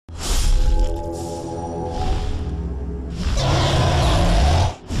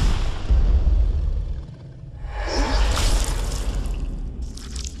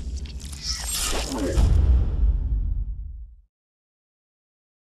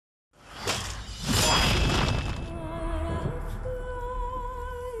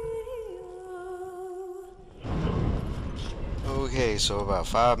so about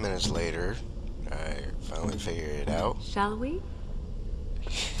 5 minutes later, I finally figured it out. Shall we?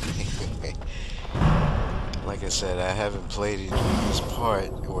 Like I said, I haven't played this part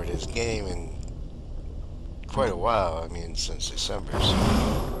or this game in quite a while. I mean, since December. So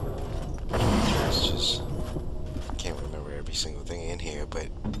it's just, I can't remember every single thing in here, but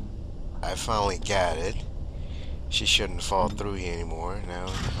I finally got it. She shouldn't fall through here anymore. Now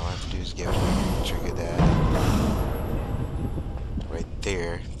all I have to do is get one, trigger that right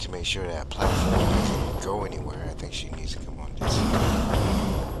there to make sure that platform doesn't go anywhere. I think she needs to come on this.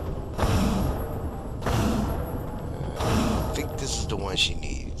 I think this is the one she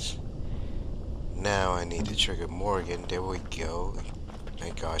needs. Now I need to trigger Morrigan. There we go.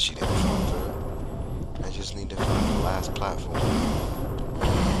 Thank God she didn't fall through. I just need to find the last platform.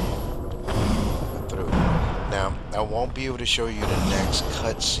 Through. Now, I won't be able to show you the next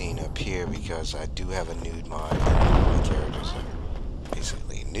cutscene up here because I do have a nude mod and my characters are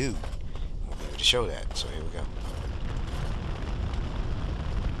basically nude. I won't be able to show that, so here we go.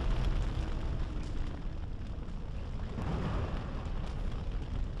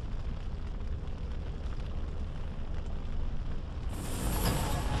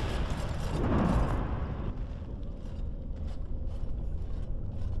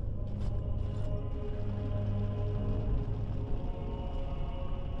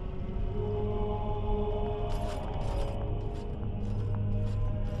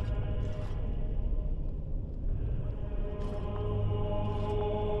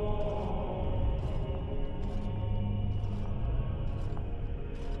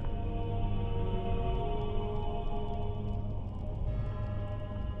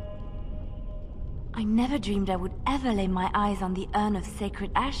 I never dreamed I would ever lay my eyes on the urn of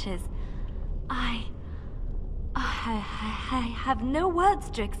sacred ashes. I have no words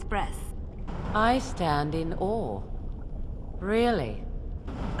to express. I stand in awe. Really?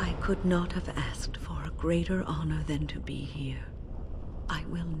 I could not have asked for a greater honor than to be here. I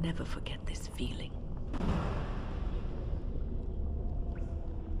will never forget this feeling.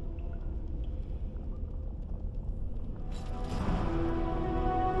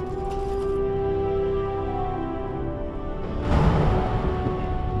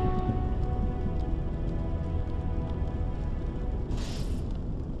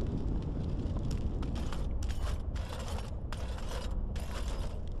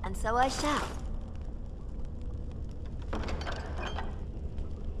 And so I shall.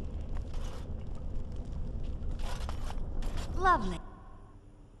 Lovely.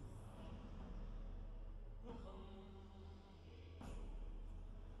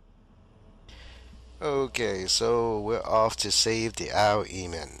 Okay, so we're off to save the Owl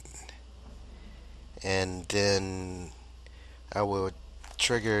Eamon. And then I will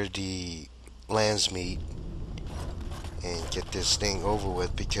trigger the Lance Meat and get this thing over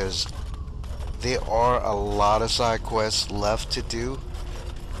with because there are a lot of side quests left to do,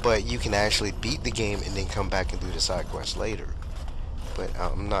 but you can actually beat the game and then come back and do the side quest later. But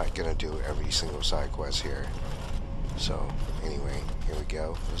I'm not gonna do every single side quest here. So anyway, here we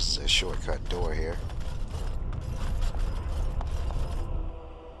go. This is a shortcut door here.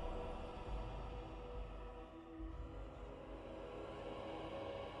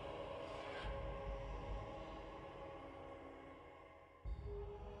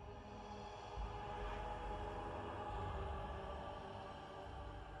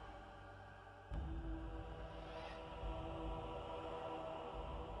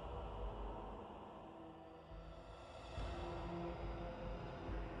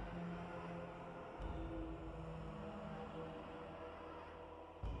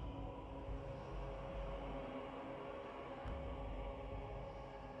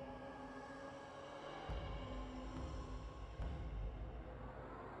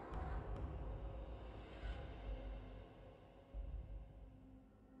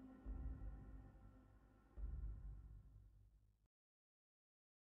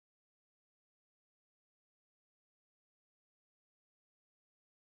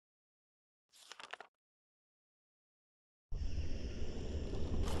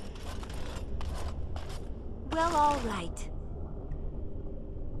 Well, all right.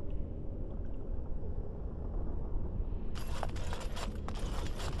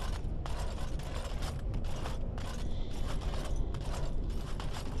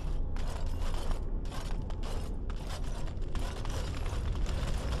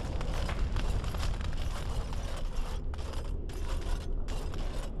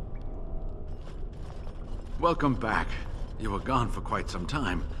 Welcome back. You were gone for quite some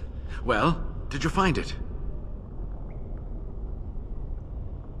time. Well, did you find it?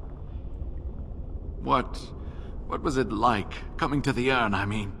 What was it like, coming to the urn, I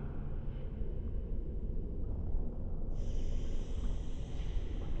mean?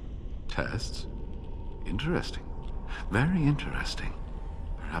 Tests? Interesting. Very interesting.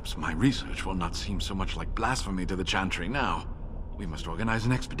 Perhaps my research will not seem so much like blasphemy to the Chantry now. We must organize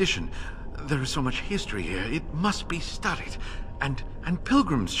an expedition. There is so much history here, it must be studied. And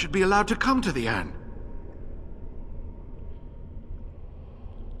pilgrims should be allowed to come to the urn.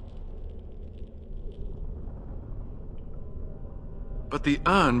 But the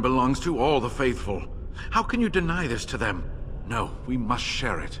urn belongs to all the faithful. How can you deny this to them? No, we must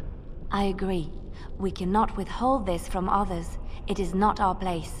share it. I agree. We cannot withhold this from others. It is not our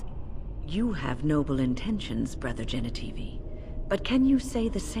place. You have noble intentions, Brother Genitivi. But can you say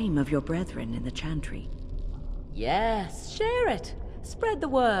the same of your brethren in the Chantry? Yes, share it. Spread the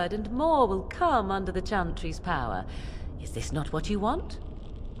word, and more will come under the Chantry's power. Is this not what you want?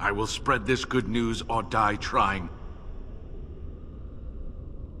 I will spread this good news or die trying.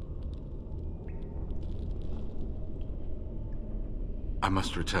 I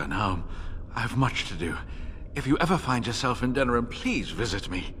must return home. I have much to do. If you ever find yourself in Denerim, please visit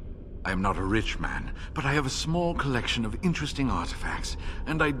me. I am not a rich man, but I have a small collection of interesting artifacts,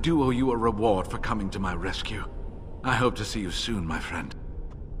 and I do owe you a reward for coming to my rescue. I hope to see you soon, my friend.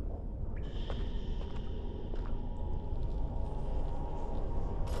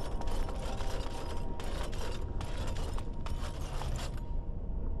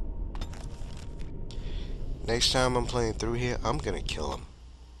 Next time I'm playing through here, I'm gonna kill him.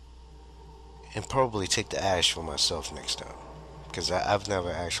 And probably take the ash for myself next time. Because I've never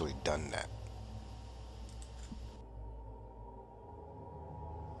actually done that.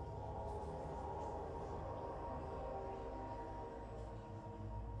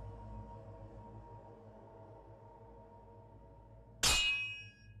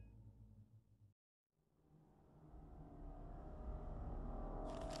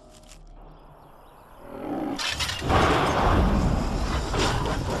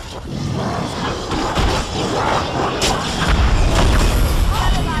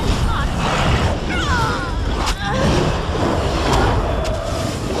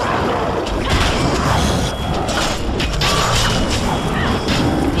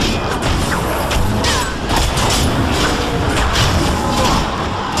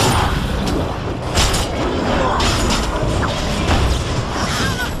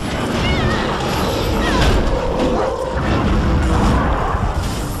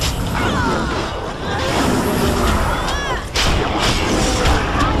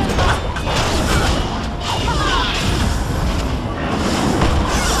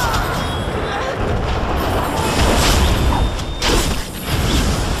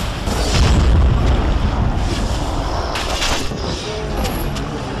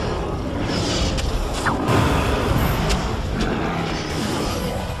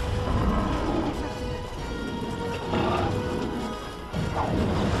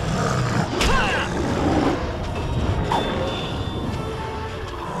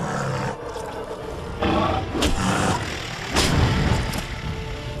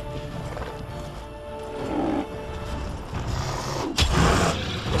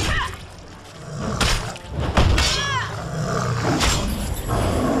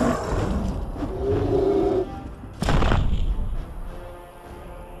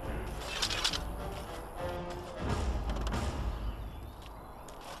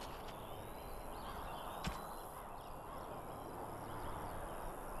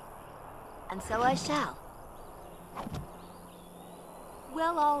 And so I shall.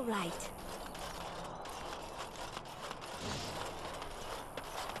 Well, all right.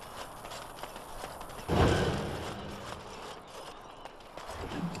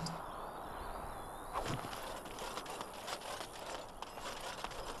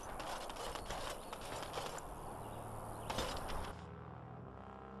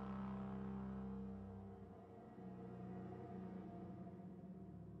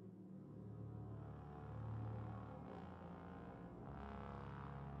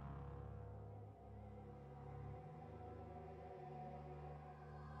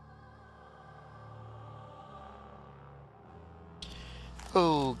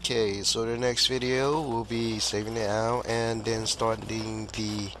 Okay, so the next video will be saving it out and then starting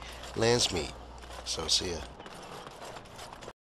the lance meet. So see ya.